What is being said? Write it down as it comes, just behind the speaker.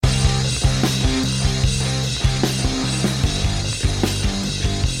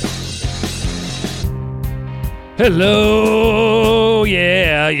Hello,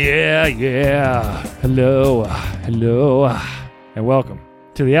 yeah. Hello, and welcome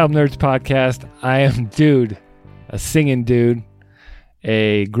to the Album Nerds Podcast. I am Dude, a singing dude,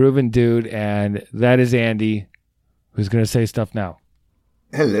 a grooving dude, and that is Andy, who's going to say stuff now.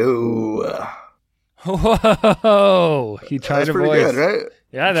 Hello. Whoa, he tried a voice. That's pretty good, right?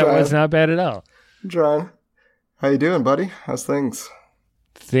 Yeah, that was not bad at all. I'm trying. How you doing, buddy? How's things?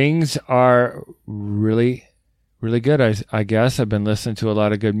 Things are really good, I guess. I've been listening to a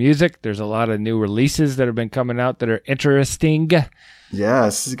lot of good music. There's a lot of new releases that have been coming out that are interesting. Yeah,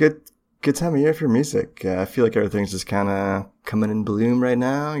 this is a good time of year for music. I feel like everything's just kind of coming in bloom right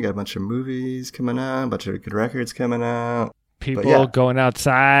now. You got a bunch of movies coming out, a bunch of good records coming out. People going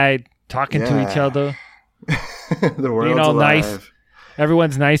outside, talking to each other. The world's being all alive. nice.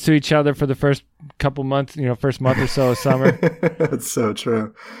 Everyone's nice to each other for the first couple months, first month or so of summer. That's so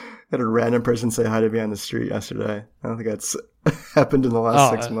true. I had a random person say hi to me on the street yesterday. I don't think that's happened in the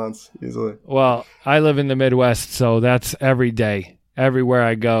last 6 months, easily. Well, I live in the Midwest, so that's every day. Everywhere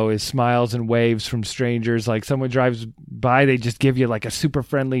I go is smiles and waves from strangers. Like someone drives by, they just give you like a super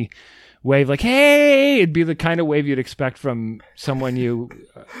friendly wave, like, hey! It'd be the kind of wave you'd expect from someone like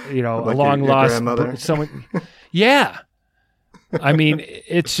a long lost grandmother. Someone. Yeah. I mean,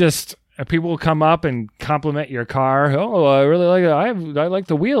 it's just... People will come up and compliment your car. Oh, I really like it. I like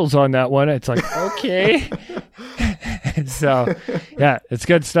the wheels on that one. It's like, okay. So, yeah, it's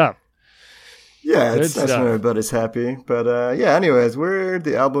good stuff. Yeah, it's nice when everybody's happy. But anyways, we're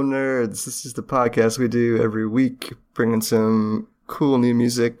the Album Nerds. This is the podcast we do every week, bringing some cool new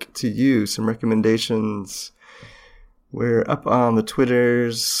music to you, some recommendations. We're up on the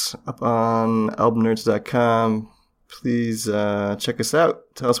Twitters, up on albumnerds.com. Please check us out.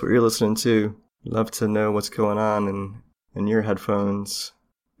 Tell us what you're listening to. Love to know what's going on in your headphones.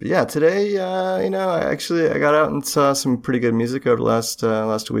 But yeah, today, I got out and saw some pretty good music over the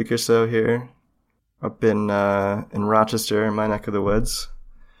last week or so here, up in Rochester, in my neck of the woods.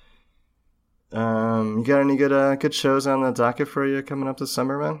 You got any good shows on the docket for you coming up this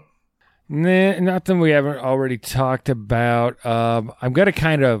summer, man? Nah, nothing we haven't already talked about. I'm gonna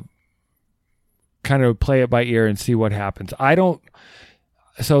kind of play it by ear and see what happens.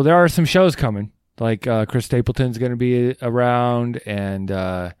 So there are some shows coming, like Chris Stapleton's going to be around, and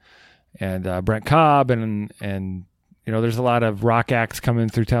Brent Cobb, and there's a lot of rock acts coming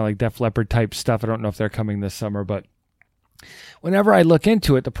through town, like Def Leppard type stuff. I don't know if they're coming this summer, but whenever I look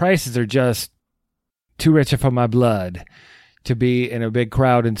into it, the prices are just too rich for my blood to be in a big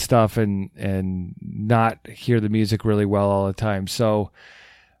crowd and stuff and not hear the music really well all the time. So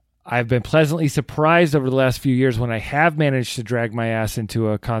I've been pleasantly surprised over the last few years when I have managed to drag my ass into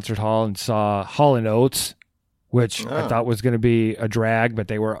a concert hall and saw Hall & Oates, which I thought was going to be a drag,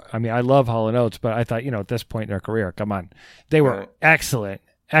 but I love Hall & Oates, but I thought, at this point in their career, come on. They were excellent.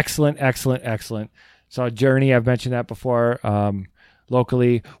 Saw Journey, I've mentioned that before,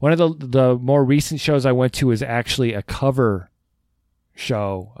 locally. One of the more recent shows I went to is actually a cover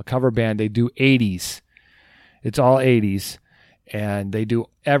show, a cover band. They do 80s. It's all 80s. And they do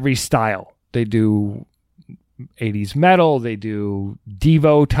every style. They do 80s metal. They do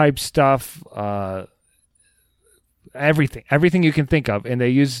Devo type stuff. Everything you can think of. And they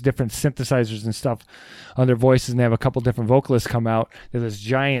use different synthesizers and stuff on their voices. And they have a couple different vocalists come out. There's this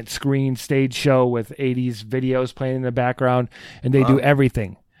giant screen stage show with 80s videos playing in the background. And they do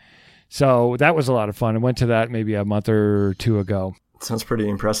everything. So that was a lot of fun. I went to that maybe a month or two ago. Sounds pretty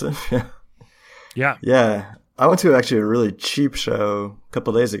impressive. Yeah. Yeah. I went to actually a really cheap show a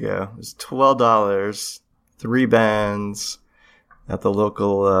couple days ago. It was $12, 3 bands at the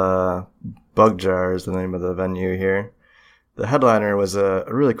local Bug Jar is the name of the venue here. The headliner was a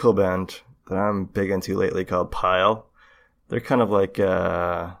really cool band that I'm big into lately called Pile. They're kind of like,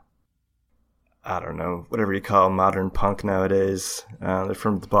 I don't know, whatever you call modern punk nowadays. They're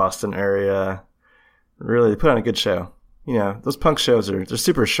from the Boston area. Really, they put on a good show. Those punk shows they're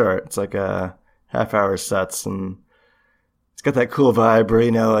super short. It's like a half-hour sets, and it's got that cool vibe where,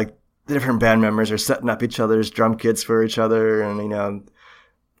 like the different band members are setting up each other's drum kits for each other, and,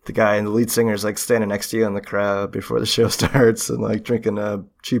 the guy and the lead singer is like standing next to you in the crowd before the show starts and like drinking a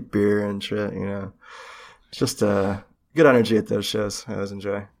cheap beer and shit, It's just good energy at those shows. I always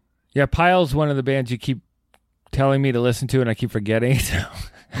enjoy. Yeah, Pile's one of the bands you keep telling me to listen to, and I keep forgetting. So.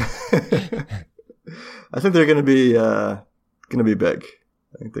 I think they're gonna be big.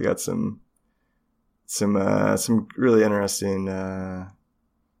 I think they got some really interesting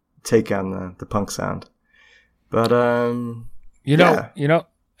take on the punk sound. But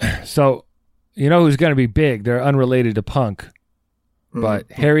so who's going to be big? They're unrelated to punk, but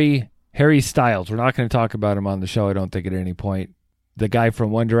Harry Harry Styles. We're not going to talk about him on the show, I don't think, at any point. The guy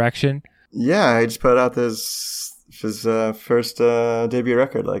from One Direction. Yeah, he just put out his first debut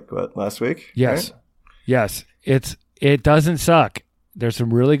record, last week? Yes. Right? Yes. It doesn't suck. There's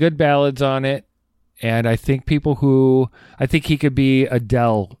some really good ballads on it. And I think he could be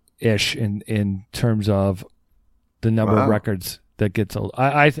Adele-ish in terms of the number of records that gets old.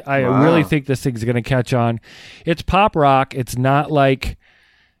 I really think this thing's going to catch on. It's pop rock. It's not like,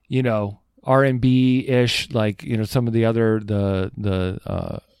 R&B-ish, like, some of the other,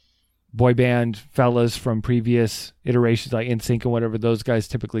 the boy band fellas from previous iterations, like NSYNC and whatever, those guys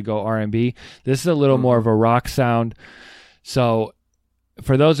typically go R&B. This is a little more of a rock sound. So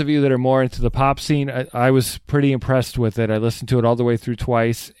for those of you that are more into the pop scene, I was pretty impressed with it. I listened to it all the way through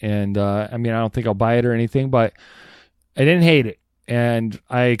twice, and I don't think I'll buy it or anything, but I didn't hate it, and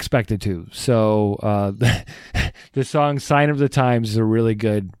I expected to. So the song "Sign of the Times" is a really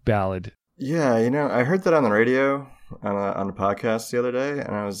good ballad. Yeah, I heard that on the radio on a podcast the other day,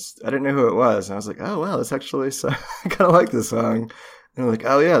 and I didn't know who it was. And I was like, oh wow, that's actually I kind of like this song. And I'm like,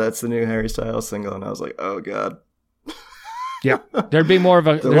 oh yeah, that's the new Harry Styles single. And I was like, oh god. Yeah, there'd be more of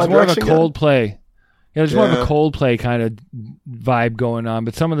a Coldplay. Yeah, there's more of a Coldplay kind of vibe going on,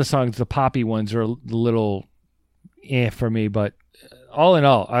 but some of the songs, the poppy ones, are a little for me. But all in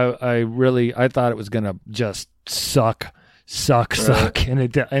all, I thought it was gonna just suck, and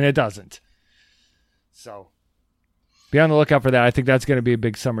it doesn't. So be on the lookout for that. I think that's gonna be a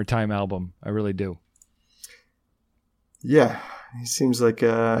big summertime album. I really do. Yeah, he seems like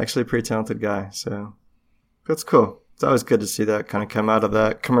actually a pretty talented guy. So that's cool. It's always good to see that kind of come out of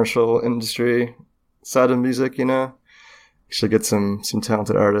that commercial industry side of music, Actually get some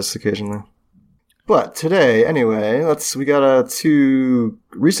talented artists occasionally. But today, anyway, we got 2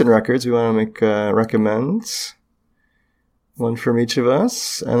 recent records we want to make recommend. One from each of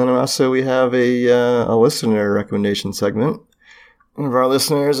us. And then also we have a listener recommendation segment. One of our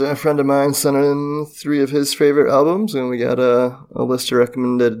listeners, a friend of mine, sent in 3 of his favorite albums, and we got a list of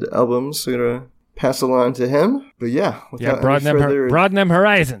recommended albums. So we're going to pass along to him. But yeah, broaden them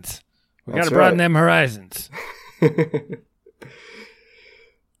horizons. We got to broaden them horizons.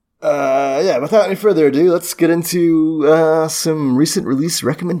 Without any further ado, let's get into some recent release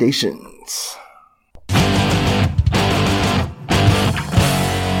recommendations.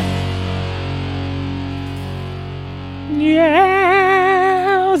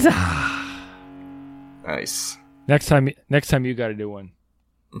 Yes. Nice. Next time you got to do one.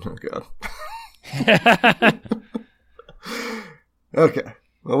 Oh god. Okay.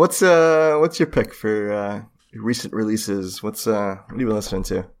 Well, what's your pick for recent releases? What have you been listening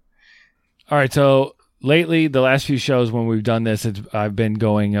to? All right. So lately, the last few shows when we've done this, I've been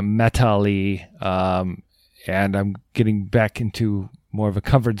going metal-y, and I'm getting back into more of a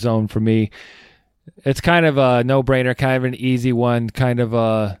comfort zone for me. It's kind of a no-brainer, kind of an easy one, kind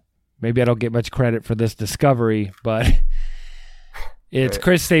of maybe I don't get much credit for this discovery, but it's right.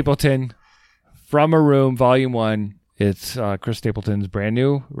 Chris Stapleton, From a Room, Volume 1. It's Chris Stapleton's brand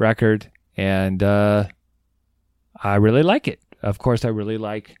new record, and I really like it. Of course, I really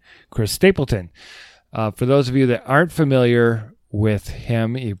like Chris Stapleton. For those of you that aren't familiar with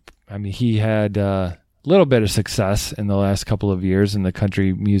him, he had a little bit of success in the last couple of years in the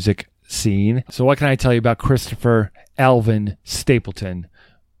country music scene. So what can I tell you about Christopher Alvin Stapleton,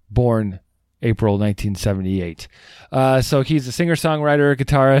 born April 1978? So he's a singer-songwriter,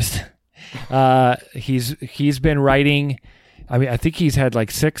 guitarist. He's been writing, I think he's had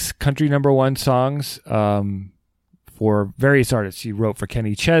like 6 country #1 songs for various artists. He wrote for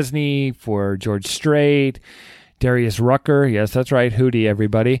Kenny Chesney, for George Strait, Darius Rucker. Yes, that's right. Hootie,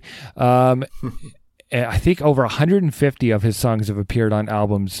 everybody. I think over 150 of his songs have appeared on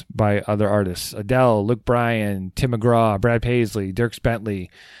albums by other artists. Adele, Luke Bryan, Tim McGraw, Brad Paisley, Dierks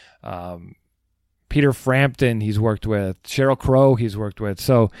Bentley, Peter Frampton he's worked with, Sheryl Crow he's worked with.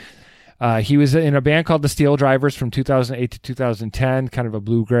 So he was in a band called the Steel Drivers from 2008 to 2010, kind of a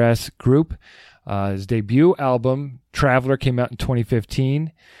bluegrass group. His debut album, Traveler, came out in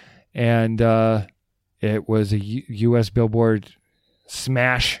 2015, and it was a U.S. Billboard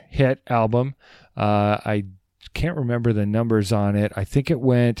smash hit album. I can't remember the numbers on it. I think it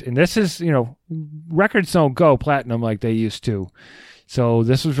went, and this is, records don't go platinum like they used to. So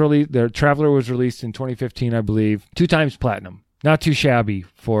this was the Traveler was released in 2015, I believe, 2 times platinum. Not too shabby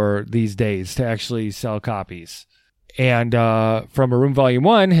for these days to actually sell copies. And From a Room Volume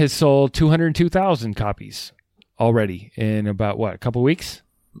 1 has sold 202,000 copies already in about, a couple weeks?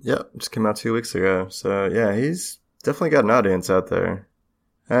 Yep, just came out 2 weeks ago. So yeah, he's definitely got an audience out there.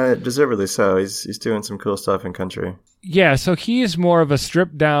 Deservedly so. He's doing some cool stuff in country. Yeah, so he is more of a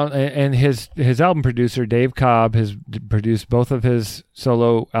stripped down, and his album producer, Dave Cobb, has produced both of his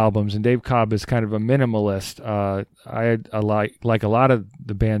solo albums, and Dave Cobb is kind of a minimalist. I like a lot of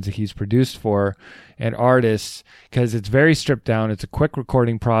the bands that he's produced for and artists, because it's very stripped down. It's a quick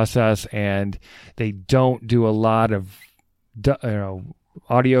recording process, and they don't do a lot of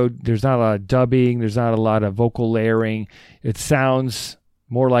audio. There's not a lot of dubbing. There's not a lot of vocal layering. It sounds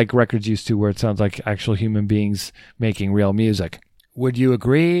more like records used to, where it sounds like actual human beings making real music. Would you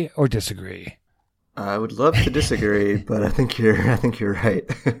agree or disagree? I would love to disagree, but I think you're right.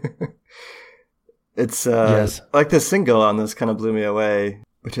 It's yes. Like the single on this kind of blew me away,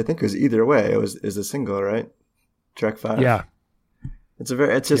 which I think was Either Way. Is a single, right? Track 5. Yeah.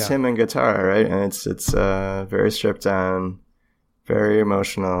 It's just him and guitar, right? And it's very stripped down, very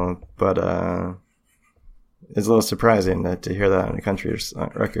emotional, but it's a little surprising to hear that on a country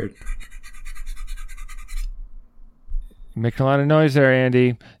record. Making a lot of noise there,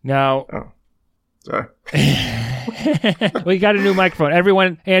 Andy. Now, sorry. Well, you got a new microphone.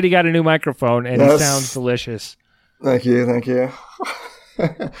 Andy got a new microphone, and It sounds delicious. Thank you.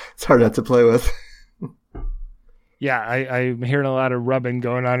 It's hard not to play with. Yeah, I'm hearing a lot of rubbing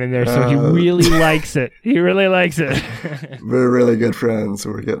going on in there, so he really likes it. He really likes it. We're really good friends.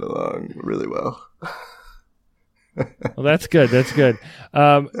 We're getting along really well. Well, that's good.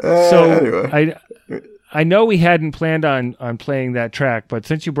 Anyway. I know we hadn't planned on playing that track, but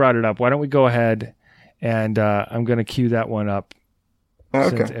since you brought it up, why don't we go ahead and I'm going to cue that one up.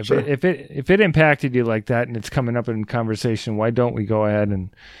 Okay, sure. If it impacted you like that and it's coming up in conversation, why don't we go ahead and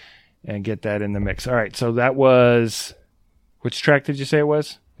get that in the mix? All right. So that was, which track did you say it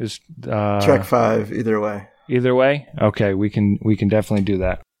was? It was track 5. Either Way. Either Way. Okay, we can definitely do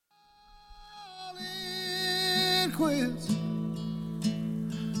that.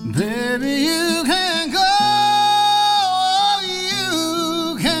 Baby, you can go,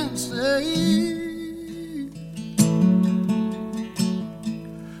 you can stay,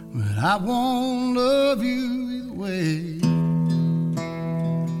 but I won't love you either way.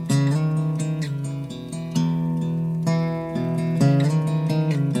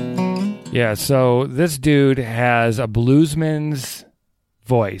 Yeah, so this dude has a bluesman's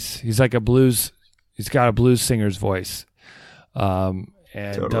voice. He's got a blues singer's voice.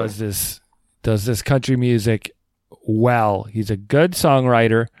 And totally. does this country music well. He's a good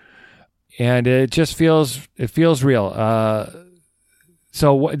songwriter, and it just feels real.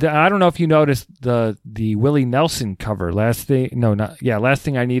 So I don't know if you noticed the Willie Nelson cover. Last thing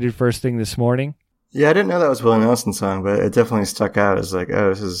I needed first thing this morning. Yeah, I didn't know that was a Willie Nelson song, but it definitely stuck out as like, oh,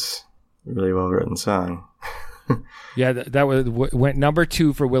 this is a really well written song. Yeah, that went number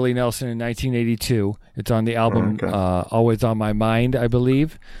 2 for Willie Nelson in 1982. It's on the album Always on My Mind, I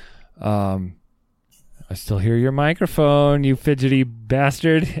believe. I still hear your microphone, you fidgety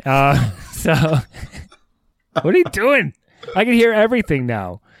bastard. So, what are you doing? I can hear everything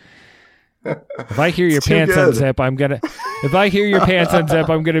now. If I hear your pants unzip, If I hear your pants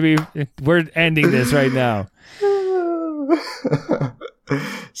unzip, we're ending this right now.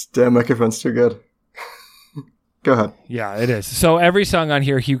 This damn microphone's too good. Go ahead. Yeah, it is. So every song on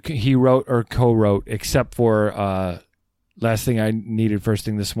here he wrote or co-wrote, except for Last Thing I Needed First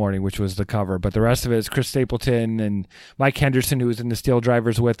Thing This Morning, which was the cover. But the rest of it is Chris Stapleton and Mike Henderson, who was in the Steel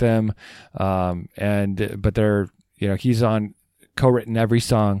Drivers with him. But they're, he's on co-written every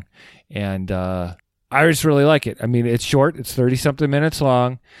song, and I just really like it. I mean, it's short. It's 30-something minutes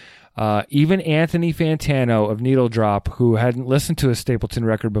long. Even Anthony Fantano of Needle Drop, who hadn't listened to a Stapleton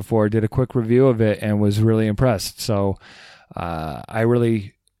record before, did a quick review of it and was really impressed. So I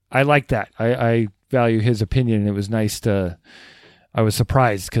like that. I value his opinion. It was nice I was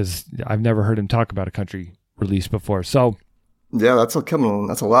surprised because I've never heard him talk about a country release before. So yeah, that's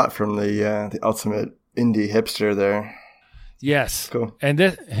a lot from the ultimate indie hipster there. Yes, cool. And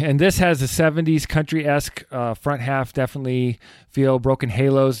this has a 70s country-esque front half. Definitely feel Broken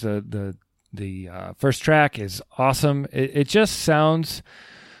Halos. The first track is awesome. It just sounds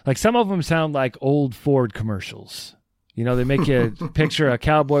like, some of them sound like old Ford commercials. They make you picture a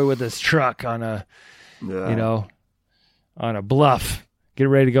cowboy with his truck on a bluff,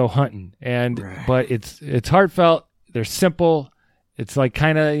 getting ready to go hunting. But it's heartfelt. They're simple. It's like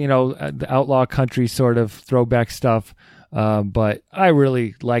kind of the outlaw country sort of throwback stuff. But I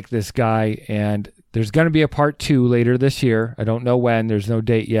really like this guy, and there's going to be a part 2 later this year. I don't know when. There's no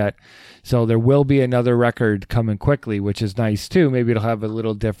date yet. So there will be another record coming quickly, which is nice too. Maybe it'll have a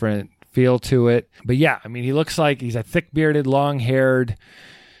little different feel to it. But yeah, I mean, he looks like he's a thick-bearded, long-haired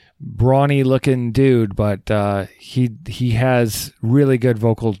brawny looking dude, but he has really good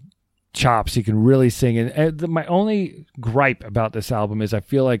vocal chops. He can really sing. And my only gripe about this album is I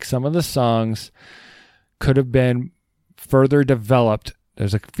feel like some of the songs could have been further developed.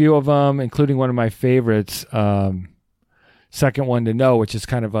 There's a few of them, including one of my favorites, Second One to Know, which is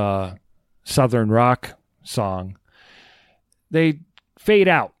kind of a Southern rock song. They fade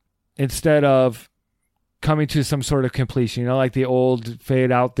out instead of coming to some sort of completion, like the old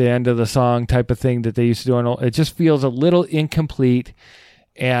fade out the end of the song type of thing that they used to do. It just feels a little incomplete,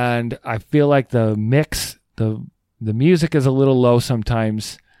 and I feel like the mix, the music is a little low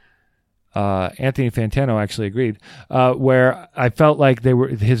sometimes. Anthony Fantano actually agreed, where I felt like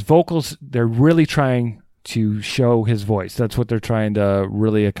his vocals, they're really trying to show his voice. That's what they're trying to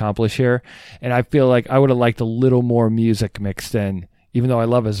really accomplish here. And I feel like I would have liked a little more music mixed in, even though I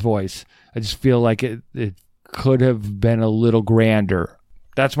love his voice. I just feel like it could have been a little grander.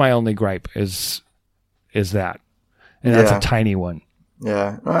 That's my only gripe is that. And that's a tiny one.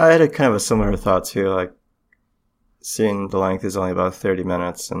 Yeah. I had a kind of a similar thought too, like seeing the length is only about 30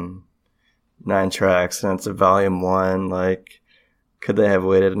 minutes and 9 tracks, and it's a volume 1. Like, could they have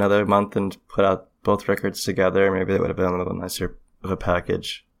waited another month and put out both records together? Maybe that would have been a little nicer of a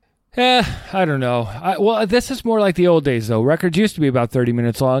package. I don't know. Well, this is more like the old days, though. Records used to be about 30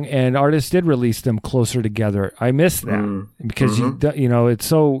 minutes long, and artists did release them closer together. I miss that because it's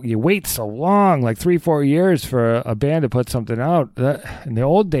so you wait so long, like 3-4 years for a band to put something out. In the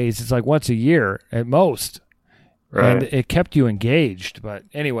old days, it's like once a year at most, right? And it kept you engaged. But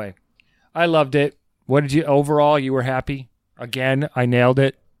anyway, I loved it. What did you overall? You were happy? Again, I nailed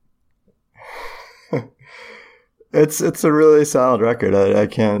it. It's a really solid record. I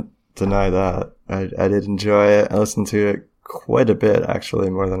can't deny that. I did enjoy it. I listened to it quite a bit, actually,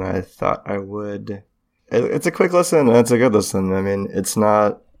 more than I thought I would. It's a quick listen, and it's a good listen. I mean, it's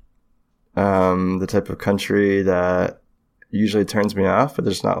not the type of country that usually turns me off, but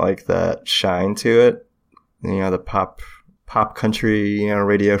there's not like that shine to it. The pop country,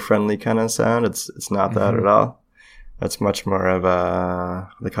 radio friendly kind of sound. It's not that at all. That's much more of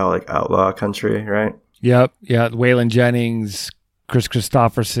they call it like outlaw country, right? Yep. Yeah. Waylon Jennings, Chris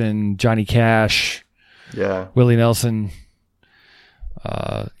Christopherson, Johnny Cash. Yeah. Willie Nelson.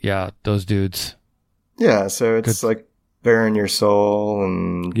 Yeah, those dudes. Yeah. So it's like bearing your soul,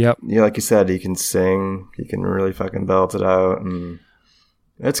 and like you said, he can sing, he can really fucking belt it out, and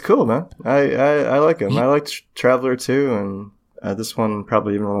it's cool, man. I like him. I liked Traveler too, and this one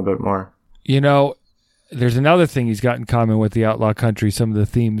probably even a little bit more. There's another thing he's got in common with the outlaw country. Some of the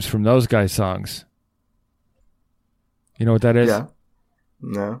themes from those guys' songs. You know what that is? Yeah.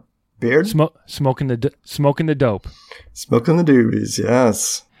 No. Beard? Smoking the dope. Smoking the doobies,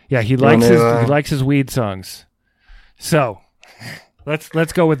 yes. Yeah, he likes his weed songs. So,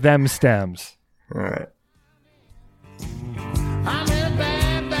 let's go with them stems. All right. I'm in a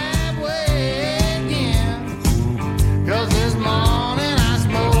bad, bad way again, 'cause this morning I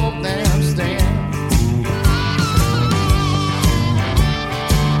smoked them stems.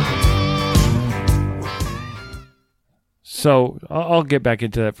 So I'll get back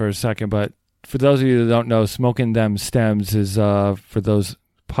into that for a second, but for those of you that don't know, smoking them stems is for those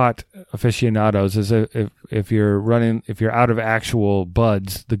pot aficionados. Is if you're out of actual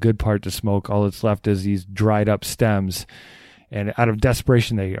buds, the good part to smoke, all that's left is these dried up stems, and out of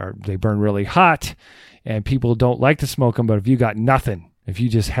desperation they burn really hot, and people don't like to smoke them. But if you got nothing, if you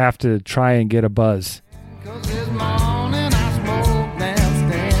just have to try and get a buzz. 'Cause this morning I smoked them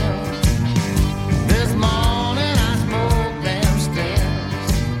stems. This morning I smoked them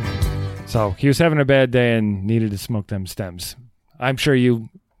stems. So he was having a bad day and needed to smoke them stems. I'm sure you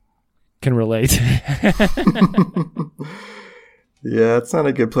can relate. Yeah, it's not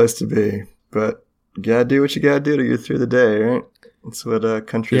a good place to be, but you gotta do what you gotta do to get through the day, right? That's what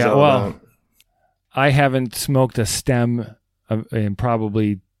country's all about. I haven't smoked a stem in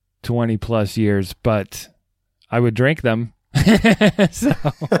probably 20 plus years, but I would drink them. So.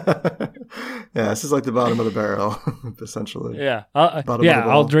 Yeah, this is like the bottom of the barrel, essentially. Yeah,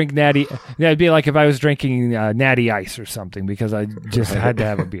 I'll drink Natty. Yeah, it'd be like if I was drinking Natty Ice or something, because I just had to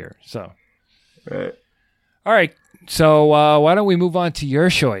have a beer. So, right. All right. So why don't we move on to your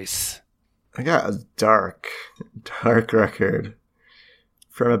choice? I got a dark record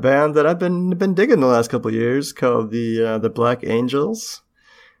from a band that I've been digging the last couple of years called the Black Angels.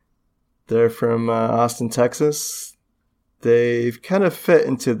 They're from Austin, Texas. They've kind of fit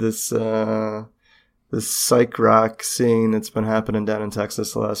into this psych rock scene that's been happening down in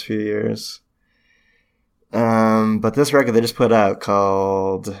Texas the last few years. But this record they just put out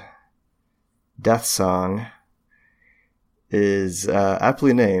called Death Song is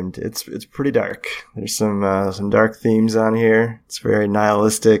aptly named. It's pretty dark. There's some dark themes on here. It's very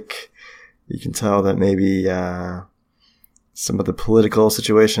nihilistic. You can tell that maybe some of the political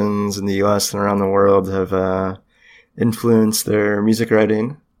situations in the U.S. and around the world have influenced their music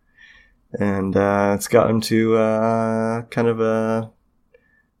writing, and it's gotten to kind of a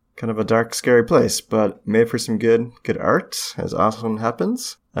dark, scary place, but made for some good art, as often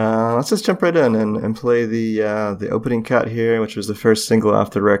happens. Let's just jump right in and play the opening cut here, which was the first single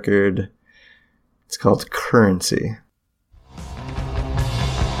off the record. It's called Currency.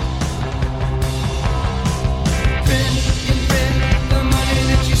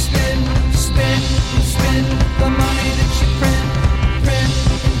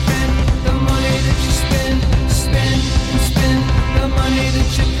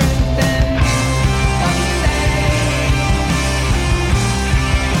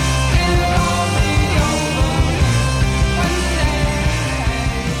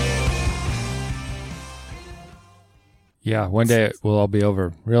 Yeah, one day it will all be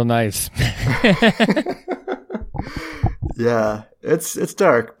over. Real nice. Yeah, it's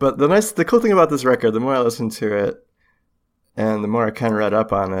dark, but the cool thing about this record, the more I listened to it, and the more I kind of read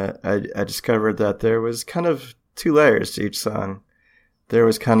up on it, I discovered that there was kind of two layers to each song. There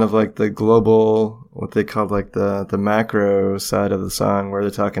was kind of like the global, what they called like the macro side of the song, where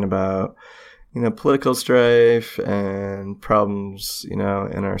they're talking about, political strife and problems, in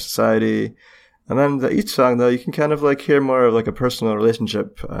our society. And then each song, though, you can kind of like hear more of like a personal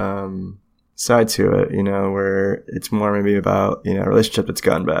relationship side to it, where it's more maybe about, a relationship that's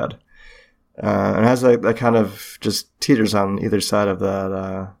gone bad. And it has like that kind of just teeters on either side of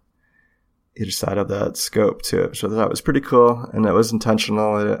that scope to it. So I thought it was pretty cool, and it was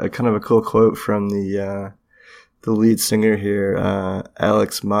intentional. A kind of a cool quote from the lead singer here,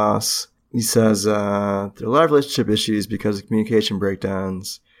 Alex Moss. He says, there are a lot of relationship issues because of communication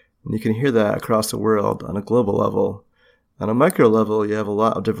breakdowns. And you can hear that across the world on a global level. On a micro level, you have a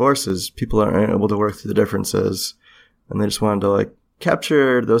lot of divorces. People aren't able to work through the differences. And they just wanted to like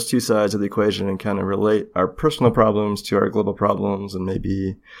capture those two sides of the equation and kind of relate our personal problems to our global problems. And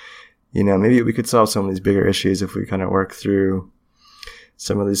maybe we could solve some of these bigger issues if we kind of work through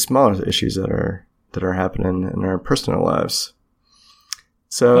some of these smaller issues that are happening in our personal lives.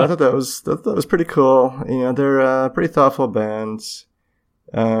 So I thought that was pretty cool. They're a pretty thoughtful band.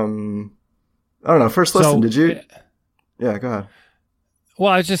 I don't know. First listen, did you? Yeah, go ahead. Well,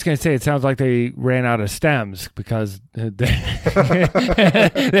 I was just going to say, it sounds like they ran out of stems because they don't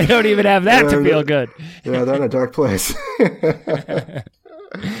even have that to feel good. Yeah, they're in a dark place.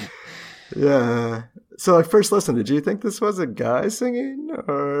 Yeah. So, like, first listen, did you think this was a guy singing,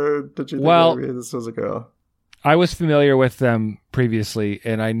 or did you think maybe this was a girl? I was familiar with them previously,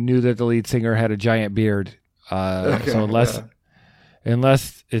 and I knew that the lead singer had a giant beard. So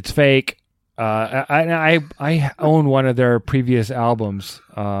unless it's fake, I own one of their previous albums.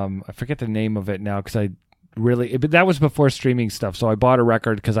 I forget the name of it now because but that was before streaming stuff. So I bought a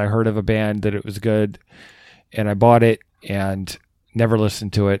record because I heard of a band that it was good, and I bought it and never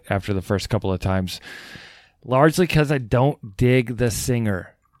listened to it after the first couple of times, largely because I don't dig the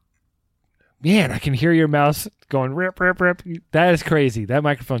singer. Man, I can hear your mouse going rip, rip, rip. That is crazy. That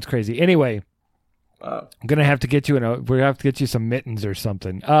microphone's crazy. Anyway. Wow. I'm gonna have to get you we're gonna have to get you some mittens or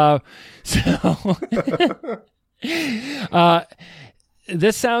something. This it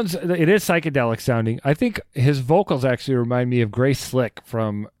is psychedelic sounding. I think his vocals actually remind me of Grace Slick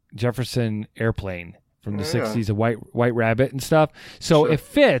from Jefferson Airplane from the 60s, a White Rabbit and stuff. So sure. It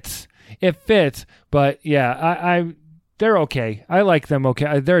fits, but yeah, they're okay. I like them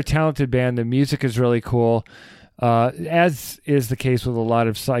okay. They're a talented band. The music is really cool. As is the case with a lot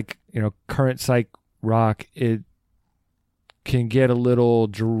of current psych rock, it can get a little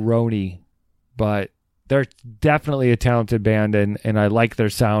droney, but they're definitely a talented band, and I like their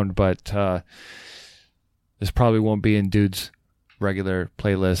sound, but this probably won't be in Dude's regular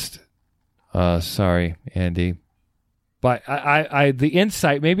playlist. Sorry, Andy. But I the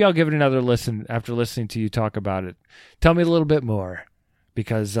insight, maybe I'll give it another listen after listening to you talk about it. Tell me a little bit more,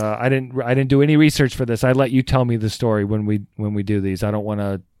 because I didn't do any research for this. I let you tell me the story when we do these. I don't want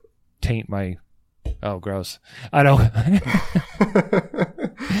to taint my. Oh, gross! I don't.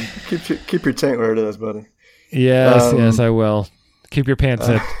 keep your taint where it is, buddy. Yes, I will. Keep your pants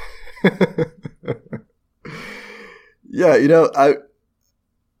in. Yeah, I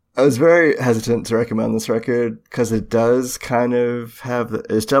was very hesitant to recommend this record because it does kind of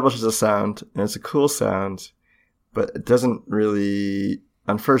it establishes a sound, and it's a cool sound, but it doesn't really.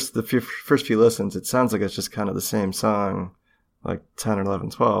 On first few listens, it sounds like it's just kind of the same song, like 10 or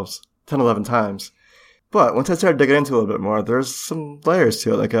 11 times. But once I started digging into it a little bit more, there's some layers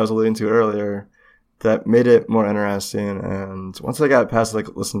to it, like I was alluding to earlier, that made it more interesting. And once I got past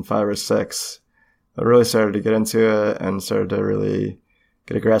like listen 5 or 6, I really started to get into it and started to really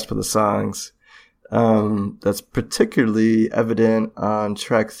get a grasp of the songs. That's particularly evident on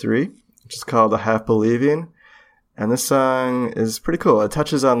track 3, which is called "A Half Believing." And this song is pretty cool. It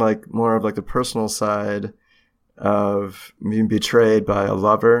touches on like more of like the personal side of being betrayed by a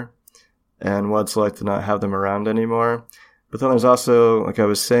lover and what it's like to not have them around anymore. But then there's also, like I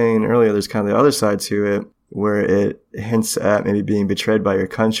was saying earlier, there's kind of the other side to it where it hints at maybe being betrayed by your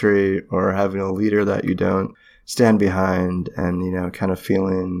country or having a leader that you don't stand behind and, you know, kind of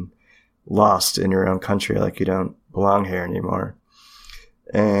feeling lost in your own country, like you don't belong here anymore.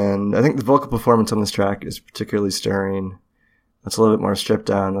 And I think the vocal performance on this track is particularly stirring. It's a little bit more stripped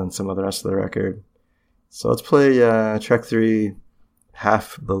down than some of the rest of the record. So let's play track 3,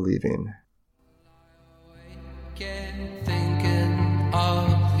 "Half Believing." Thinking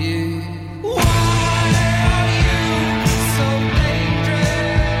of you. Why are you so dangerous?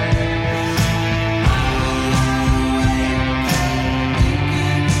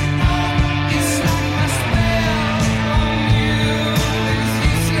 It's like my spell on you is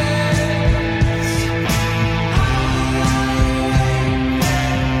useless. Then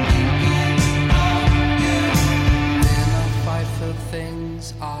I fight for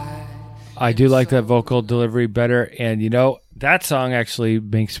things I do like that vocal delivery better. And, you know, that song actually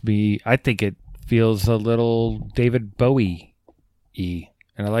makes me, I think it feels a little David Bowie-y.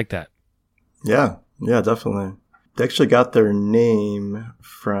 And I like that. Yeah, definitely. They actually got their name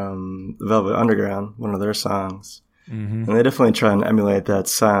from the Velvet Underground, one of their songs. Mm-hmm. And they definitely try and emulate that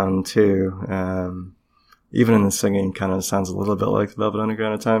sound too. Even in the singing, kind of sounds a little bit like the Velvet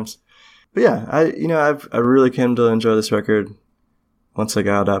Underground at times. But yeah, I really came to enjoy this record once I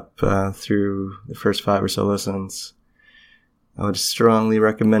got up through the first 5 or so listens. I would strongly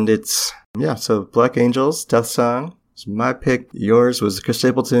recommend it. Yeah, so Black Angels, Death Song. It's my pick. Yours was Chris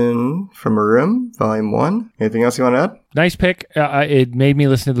Stapleton from Maroon, Volume 1. Anything else you want to add? Nice pick. It made me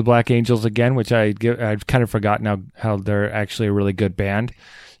listen to the Black Angels again, which I've kind of forgotten how they're actually a really good band.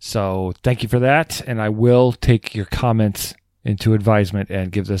 So thank you for that. And I will take your comments into advisement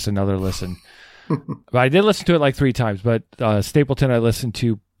and give this another listen. But I did listen to it like 3 times, but Stapleton I listened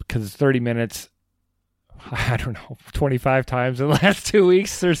to because it's 30 minutes. I don't know, 25 times in the last 2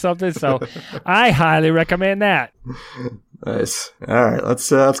 weeks or something. So I highly recommend that. Nice. All right, let's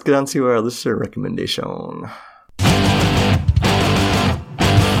get on to our listener recommendation.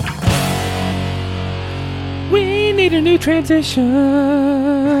 We need a new transition.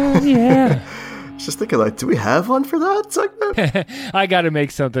 Yeah. Just thinking, like, do we have one for that segment? I got to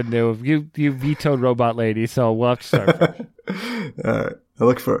make something new. You vetoed Robot Lady, so we'll have to start first. All right, I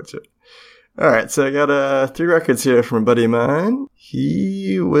look forward to it. All right, so I got 3 records here from a buddy of mine.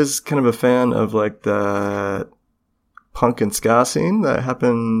 He was kind of a fan of like the punk and ska scene that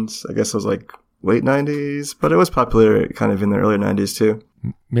happened, I guess it was like late 90s, but it was popular kind of in the early 90s too.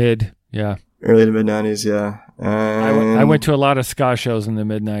 Mid, yeah. Early to mid 90s, yeah. And I went to a lot of ska shows in the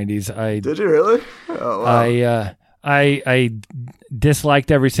mid 90s. Did you really? Oh, wow. I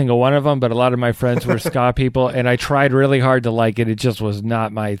disliked every single one of them, but a lot of my friends were ska people, and I tried really hard to like it. It just was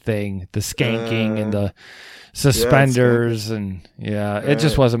not my thing. The skanking and the suspenders, it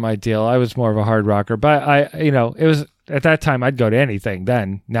just wasn't my deal. I was more of a hard rocker, but it was at that time I'd go to anything.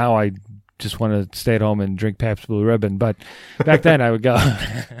 Then now I just want to stay at home and drink Pabst Blue Ribbon, but back then I would go.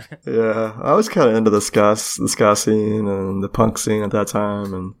 Yeah, I was kind of into the ska scene and the punk scene at that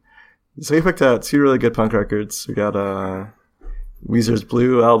time, and so we picked out 2 really good punk records. We got Weezer's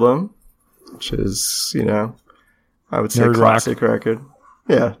Blue album, which is, I would say nerd classic record.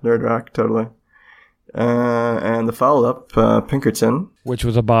 Yeah, nerd rock, totally. And the follow-up, Pinkerton, which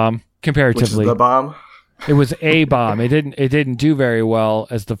was a bomb comparatively. Which is the bomb. It was a bomb. It didn't do very well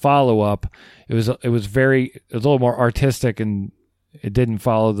as the follow-up. It was a little more artistic, and it didn't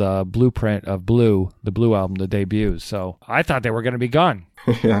follow the blueprint of Blue, the Blue album, the debut. So I thought they were going to be gone.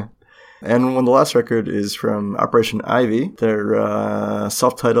 Yeah. And when the last record is from Operation Ivy, their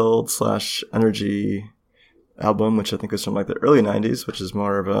self-titled / energy album, which I think was from like the early 90s, which is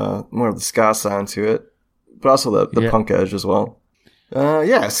more of the ska sound to it, but also the punk edge as well.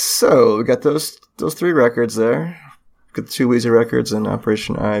 So we got those 3 records there. Got the 2 Weezer records and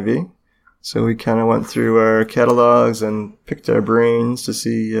Operation Ivy. So we kind of went through our catalogs and picked our brains to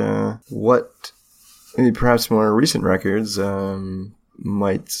see what maybe perhaps more recent records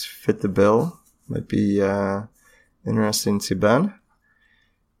might fit the bill, might be interesting to Ben.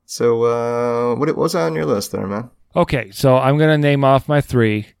 So what was on your list there, man? Okay, so I'm going to name off my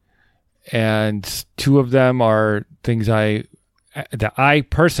 3, and two of them are things that I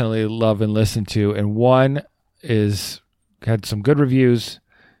personally love and listen to, and one had some good reviews,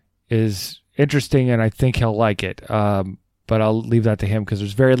 is interesting, and I think he'll like it. But I'll leave that to him because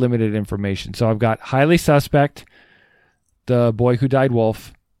there's very limited information. So I've got Highly Suspect, The Boy Who Died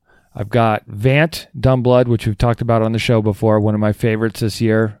Wolf. I've got Vant, Dumb Blood, which we've talked about on the show before, one of my favorites this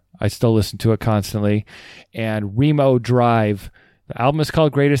year. I still listen to it constantly. And Remo Drive. The album is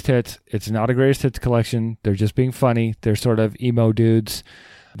called Greatest Hits. It's not a Greatest Hits collection. They're just being funny. They're sort of emo dudes.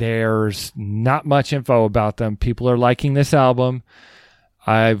 There's not much info about them. People are liking this album.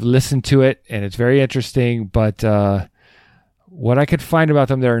 I've listened to it, and it's very interesting, but what I could find about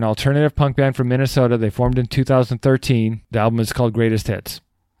them, they're an alternative punk band from Minnesota. They formed in 2013. The album is called Greatest Hits.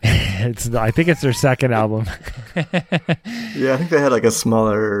 I think it's their second album. Yeah, I think they had like a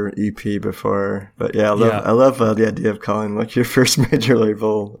smaller EP before, but yeah, I love the idea of calling like your first major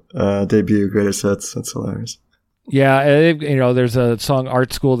label debut Greatest Hits. That's hilarious. Yeah, there's a song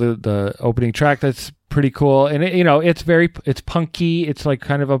Art School, the opening track, that's pretty cool, and it's punky. It's like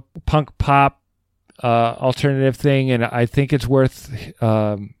kind of a punk pop alternative thing, and I think it's worth.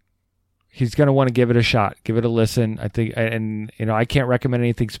 He's going to want to give it a shot, give it a listen. I think, and I can't recommend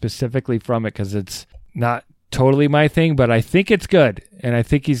anything specifically from it because it's not totally my thing, but I think it's good, and I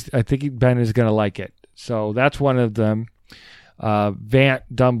think Ben is going to like it. So that's one of them. Vant,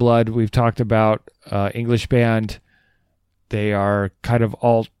 Dumb Blood, we've talked about. English band. They are kind of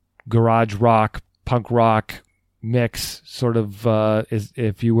alt garage rock, punk rock mix, sort of.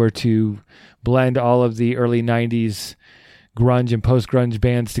 If you were to blend all of the early '90s grunge and post-grunge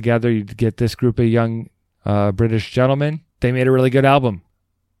bands together, you'd get this group of young British gentlemen. They made a really good album.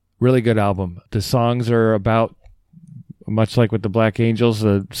 Really good album. The songs are about, much like with the Black Angels,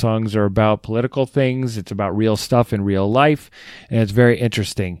 the songs are about political things. It's about real stuff in real life, and it's very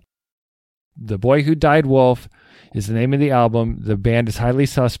interesting. The Boy Who Died Wolf is the name of the album. The band is Highly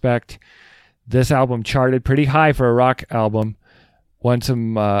Suspect. This album charted pretty high for a rock album. Won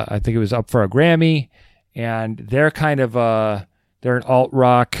some, I think it was up for a Grammy. And they're kind of they're an alt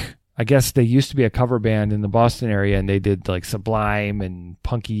rock. I guess they used to be a cover band in the Boston area, and they did like Sublime and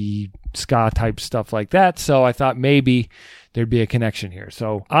punky ska type stuff like that. So I thought maybe there'd be a connection here.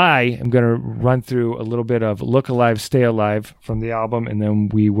 So I am going to run through a little bit of Look Alive, Stay Alive from the album, and then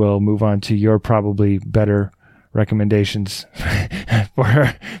we will move on to your probably better recommendations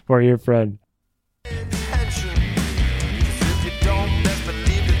for your friend.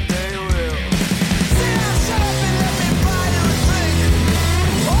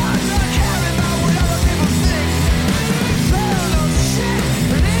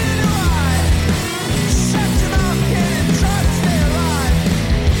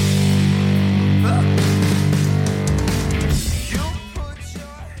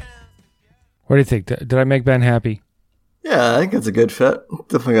 What do you think? Did I make Ben happy? Yeah, I think it's a good fit.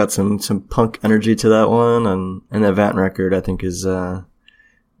 Definitely got some punk energy to that one, and that Vant record I think is a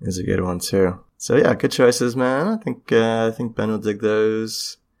good one too. So yeah, good choices, man. I think Ben will dig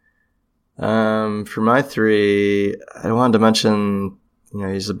those. For my three, I wanted to mention,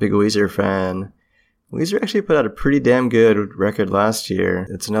 he's a big Weezer fan. Weezer actually put out a pretty damn good record last year.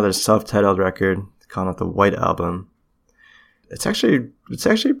 It's another self-titled record, calling it the White Album. It's actually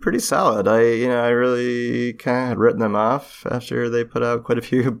pretty solid. I really kind of had written them off after they put out quite a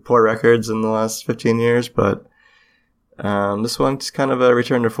few poor records in the last 15 years, but this one's kind of a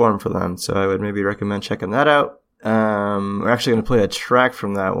return to form for them, so I would maybe recommend checking that out. We're actually going to play a track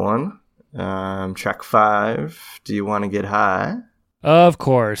from that one. Track 5, Do You Want to Get High? Of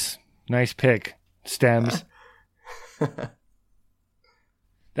course. Nice pick. Stems.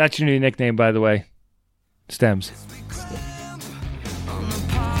 That's your new nickname, by the way. Stems.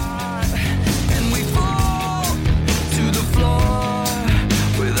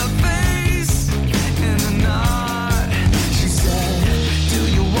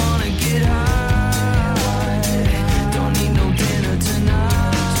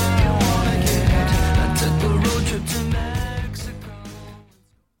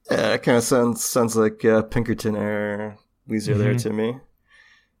 Yeah, it kind of sounds like Pinkerton era Weezer there to me.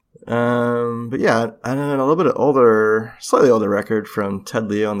 But yeah, and then a little bit older, slightly older record from Ted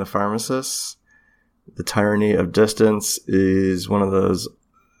Leo and the Pharmacists. The Tyranny of Distance is one of those,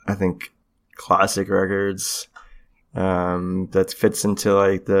 I think, classic records that fits into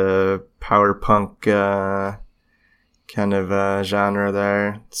like the power punk kind of genre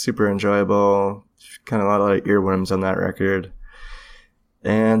there. Super enjoyable. Kind of a lot of earworms on that record.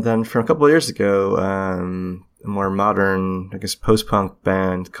 And then from a couple of years ago, a more modern, I guess, post-punk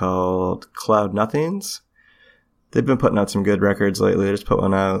band called Cloud Nothings. they've been putting out some good records lately. They just put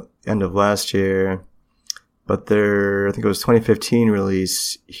one out end of last year. But their, I think it was 2015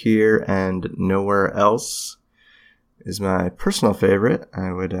 release, Here and Nowhere Else, is my personal favorite.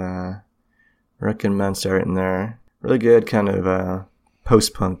 I would recommend starting there. Really good kind of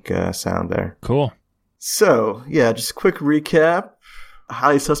post-punk sound there. Cool. So, yeah, just a quick recap.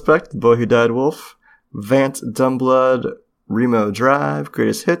 Highly Suspect, The Boy Who Died Wolf, Vant, Dumbblood, Remo Drive,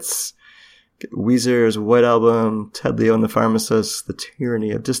 Greatest Hits, Weezer's White Album, Ted Leo and the Pharmacist, The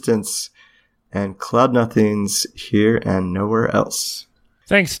Tyranny of Distance, and Cloud Nothing's Here and Nowhere Else.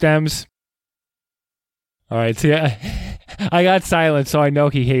 Thanks, Stems. All right, so yeah, I got silent, so I know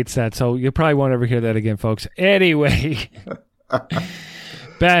he hates that, so you probably won't ever hear that again, folks. Anyway,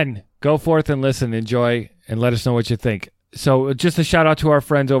 Ben, go forth and listen, enjoy, and let us know what you think. So just a shout out to our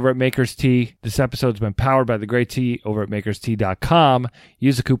friends over at Maker's Tea. This episode's been powered by the great tea over at makerstea.com.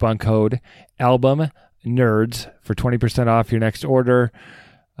 Use the coupon code ALBUMNERDS for 20% off your next order.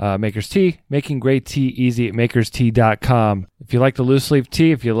 Maker's Tea, making great tea easy at makerstea.com. If you like the loose leaf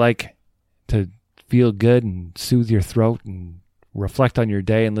tea, if you like to feel good and soothe your throat and reflect on your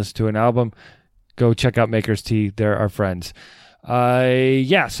day and listen to an album, go check out Maker's Tea. They're our friends.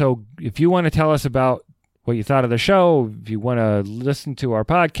 So if you want to tell us about what you thought of the show, if you want to listen to our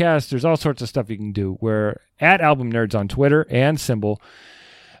podcast, there's all sorts of stuff you can do. We're at Album Nerds on Twitter and Symbol.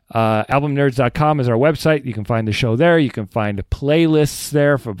 Albumnerds.com is our website. You can find the show there. You can find playlists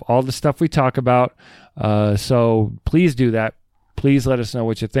there for all the stuff we talk about. So please do that. Please let us know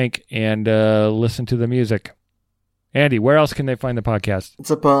what you think and listen to the music. Andy, where else can they find the podcast?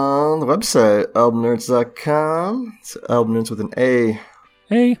 It's up on the website, albumnerds.com. It's Album Nerds with an A.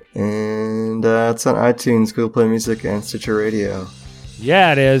 Hey. And it's on iTunes, Google Play Music, and Stitcher Radio.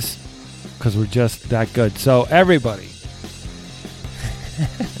 Yeah, it is. Because we're just that good. So everybody,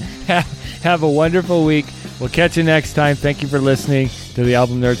 have a wonderful week. We'll catch you next time. Thank you for listening to the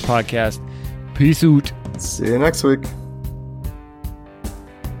Album Nerds podcast. Peace out. See you next week.